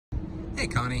Hey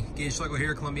Connie, Gage Schlegel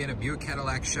here, Columbiana Buick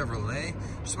Cadillac Chevrolet.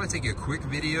 Just want to take a quick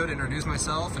video to introduce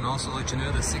myself and also let you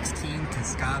know the 16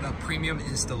 Cascada Premium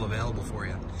is still available for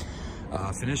you.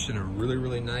 Finished in a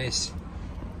really nice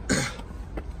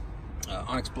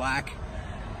onyx black.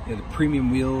 You know, the premium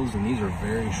wheels, and these are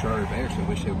very sharp. I actually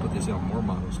wish they would put this on more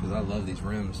models because I love these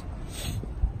rims.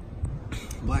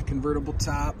 Black convertible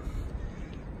top.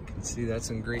 You can see that's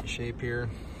in great shape here.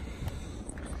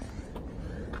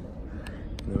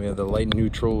 Then we have the light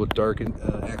neutral with dark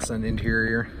accent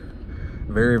interior.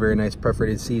 Very nice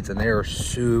perforated seats, and they are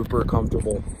super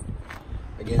comfortable.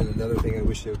 Again, another thing I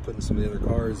wish they would put in some of the other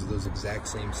cars is those exact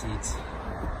same seats.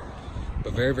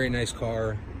 But very nice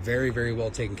car, very well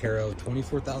taken care of.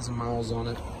 24,000 miles on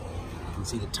it. You can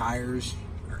see the tires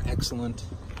are excellent.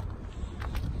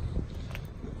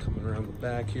 Coming around the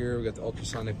back here, we got the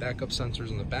ultrasonic backup sensors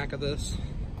in the back of this.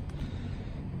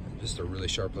 Just a really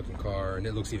sharp looking car, and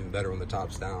it looks even better when the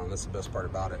top's down. That's the best part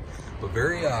about it. But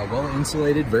very well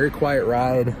insulated, very quiet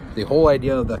ride. The whole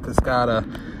idea of the Cascada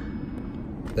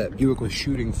that Buick was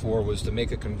shooting for was to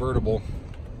make a convertible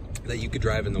that you could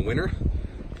drive in the winter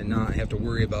and not have to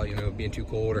worry about, you know, being too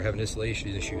cold or having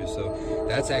installation issues. So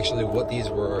that's actually what these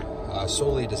were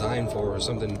solely designed for, was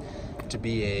something to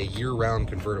be a year-round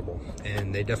convertible,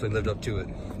 and they definitely lived up to it.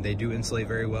 They do insulate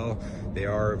very well. They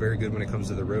are very good when it comes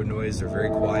to the road noise. They're very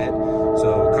quiet.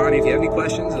 So Connie, if you have any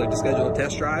questions, I'd like to schedule a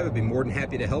test drive, I'd be more than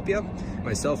happy to help you.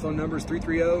 My cell phone number is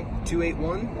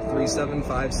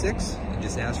 330-281-3756, and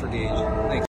just ask for Gage. Thanks.